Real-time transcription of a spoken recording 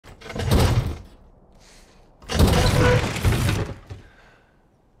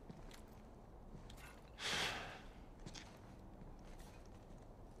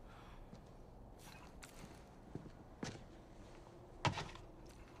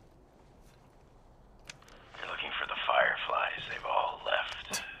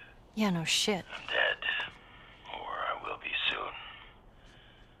Yeah, no shit. I'm dead. Or I will be soon.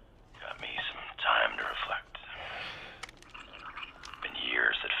 Got me some time to reflect. Been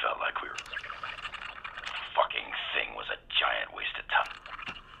years that felt like we were... The fucking thing was a giant waste of time.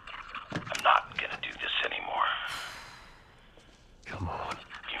 I'm not gonna do this anymore. Come on.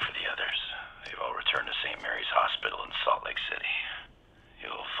 You for the others. They've all returned to St. Mary's Hospital in Salt Lake City.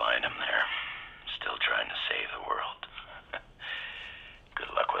 You'll find them there, still trying to save the world. Good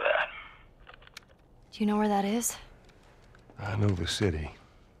luck with that. Do you know where that is? I know the city.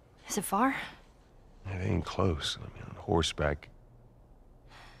 Is it far? It ain't close. I mean, on horseback.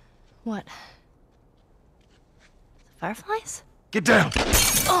 What? The fireflies? Get down!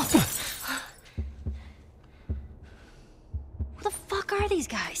 Oh! Who the fuck are these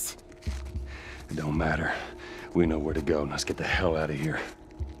guys? It don't matter. We know where to go. Now let's get the hell out of here.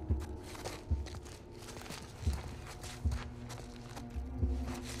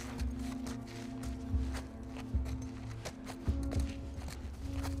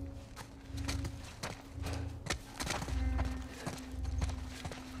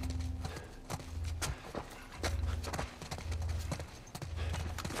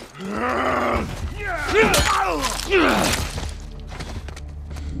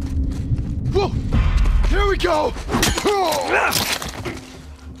 Whoa! Here we go!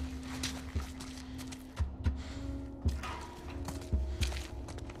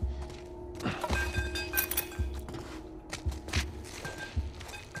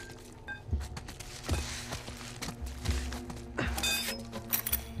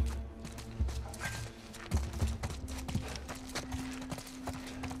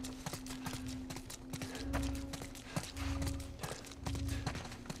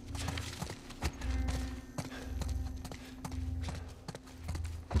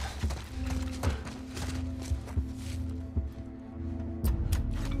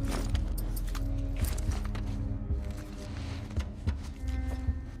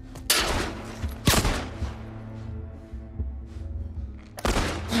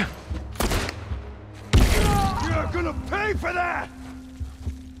 You're gonna pay for that!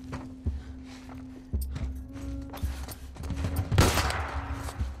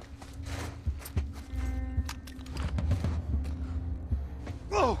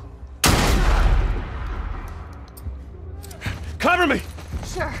 Oh! Cover me!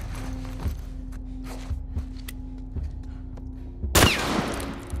 Sure.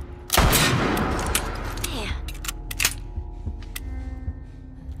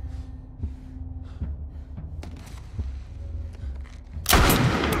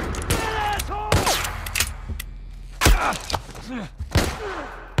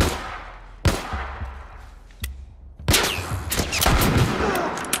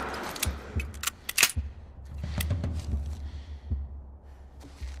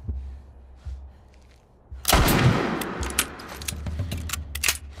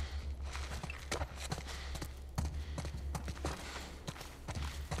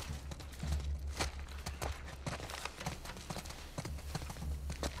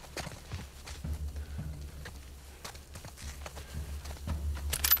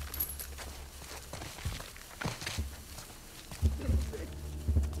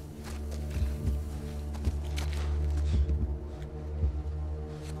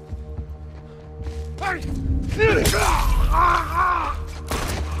 Man.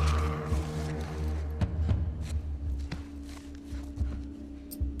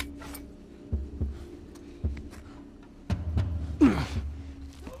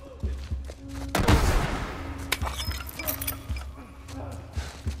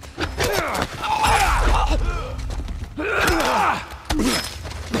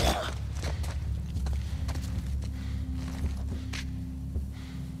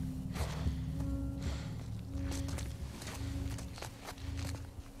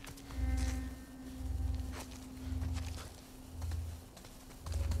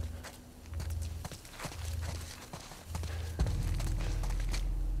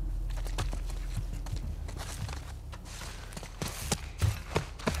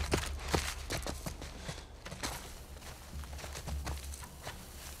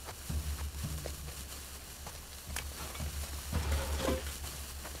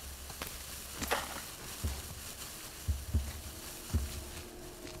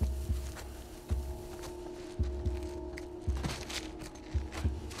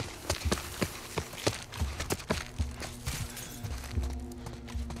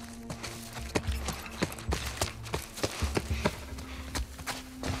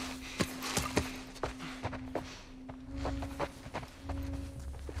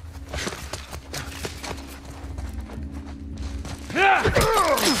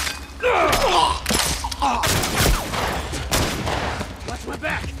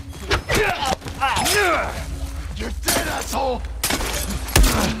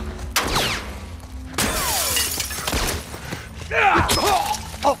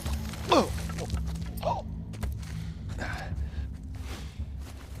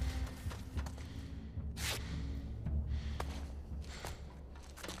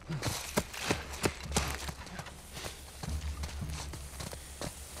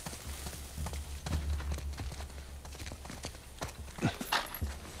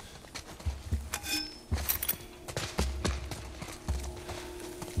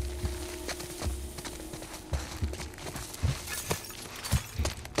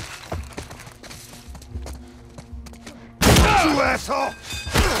 asshole!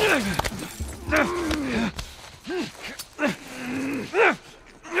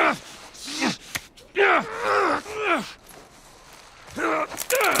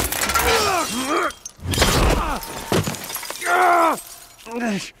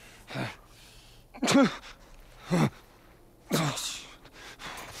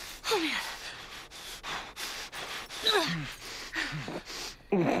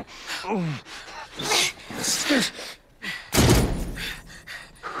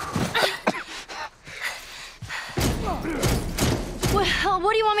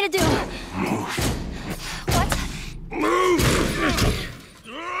 What do you want me to do? Move. What? Move!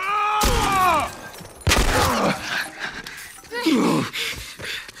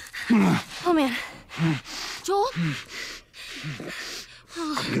 Oh, man. Joel?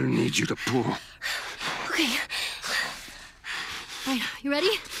 I'm gonna need you to pull. Okay. All right, you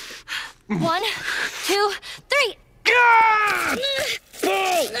ready? 1, 2, 3.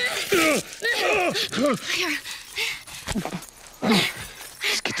 Here.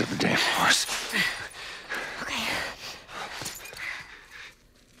 Let's get to the damn horse. Okay.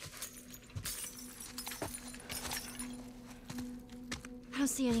 I don't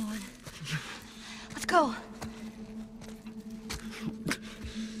see anyone. Let's go.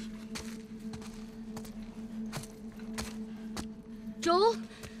 Joel?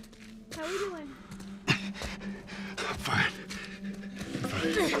 How are we doing? I'm fine.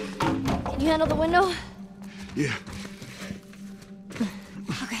 Can you handle the window? Yeah.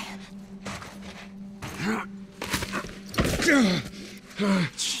 Okay.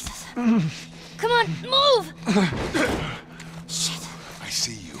 Jesus. Come on, move! Shit. I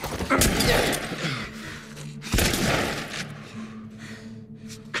see you.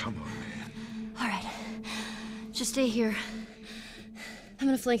 Come on, man. All right. Just stay here. I'm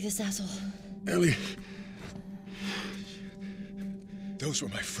gonna flank this asshole. Ellie. Those were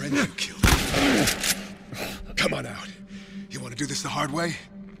my friends you killed. Come on out. You want to do this the hard way?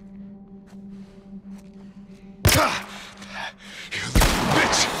 Ah! You little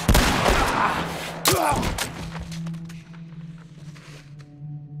bitch!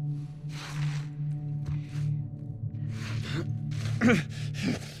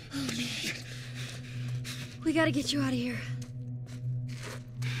 We gotta get you out of here.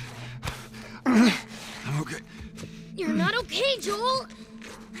 I'm okay. You're not okay, Joel!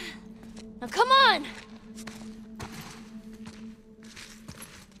 Now come on!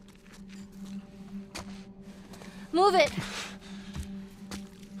 Move it!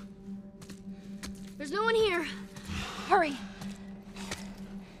 There's no one here. Hurry.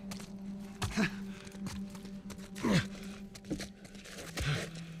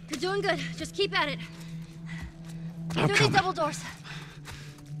 You're doing good. Just keep at it. Through these double doors.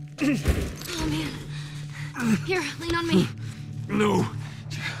 Oh, man. Here, lean on me. No.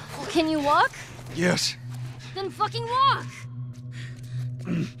 Well, can you walk? Yes. Then fucking walk!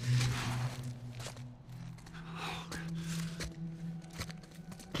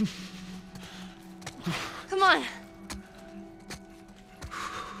 Come on.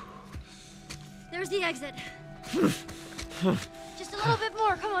 There's the exit. Just a little bit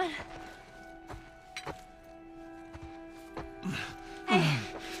more, come on. Hey.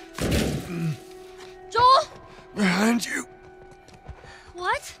 Joel? Behind you.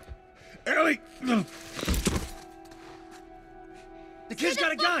 What? Ellie! The kid's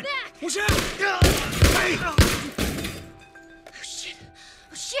got a gun! Back. Watch out! Hey! Oh, shit.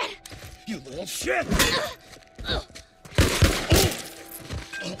 Oh, shit! You little shit!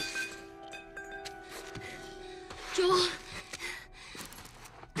 Joel.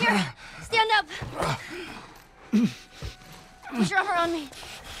 Here, stand up. Put your arm around me.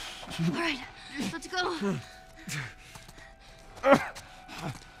 All right, let's go. I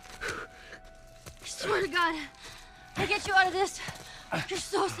swear to God, I get you out of this. You're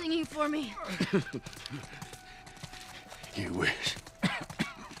so singing for me. You wish.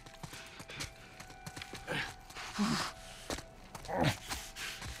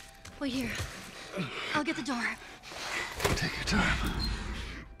 Wait here. I'll get the door. Take your time.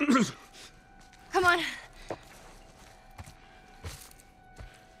 Come on.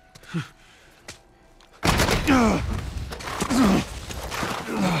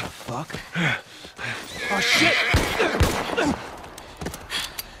 Fuck. Oh, shit!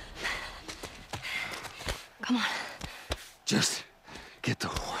 Come on. Just get the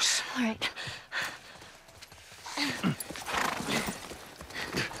horse. All right.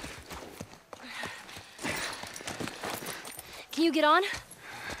 Can you get on?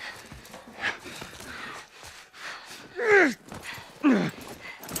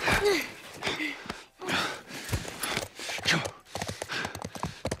 Come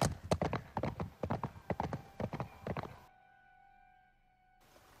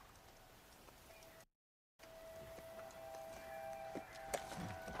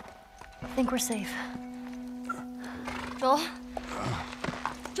I think we're safe. Joel?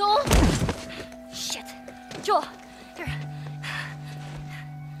 Joel? Shit. Joel, here.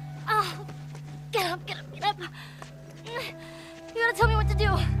 Oh, get up, get up, get up. You gotta tell me what to do.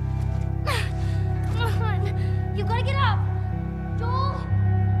 Come on. You gotta get up. Joel?